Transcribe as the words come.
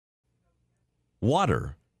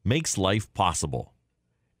Water makes life possible.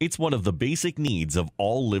 It's one of the basic needs of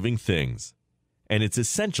all living things, and it's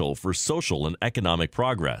essential for social and economic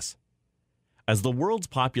progress. As the world's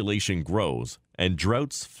population grows and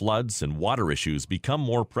droughts, floods, and water issues become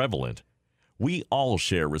more prevalent, we all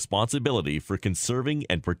share responsibility for conserving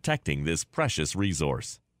and protecting this precious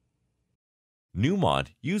resource. Newmont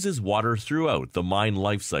uses water throughout the mine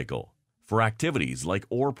life cycle for activities like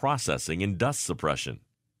ore processing and dust suppression.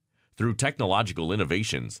 Through technological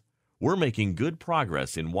innovations, we're making good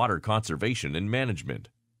progress in water conservation and management.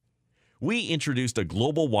 We introduced a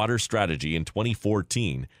global water strategy in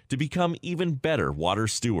 2014 to become even better water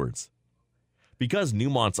stewards. Because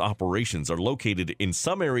Newmont's operations are located in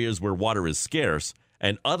some areas where water is scarce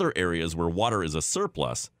and other areas where water is a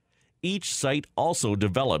surplus, each site also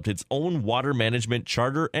developed its own water management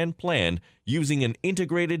charter and plan using an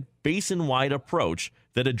integrated, basin-wide approach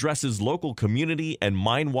that addresses local community and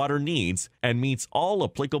mine water needs and meets all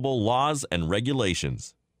applicable laws and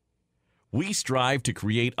regulations. We strive to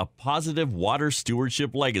create a positive water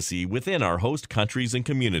stewardship legacy within our host countries and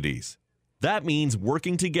communities. That means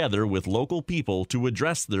working together with local people to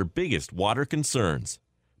address their biggest water concerns,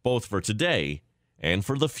 both for today and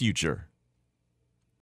for the future.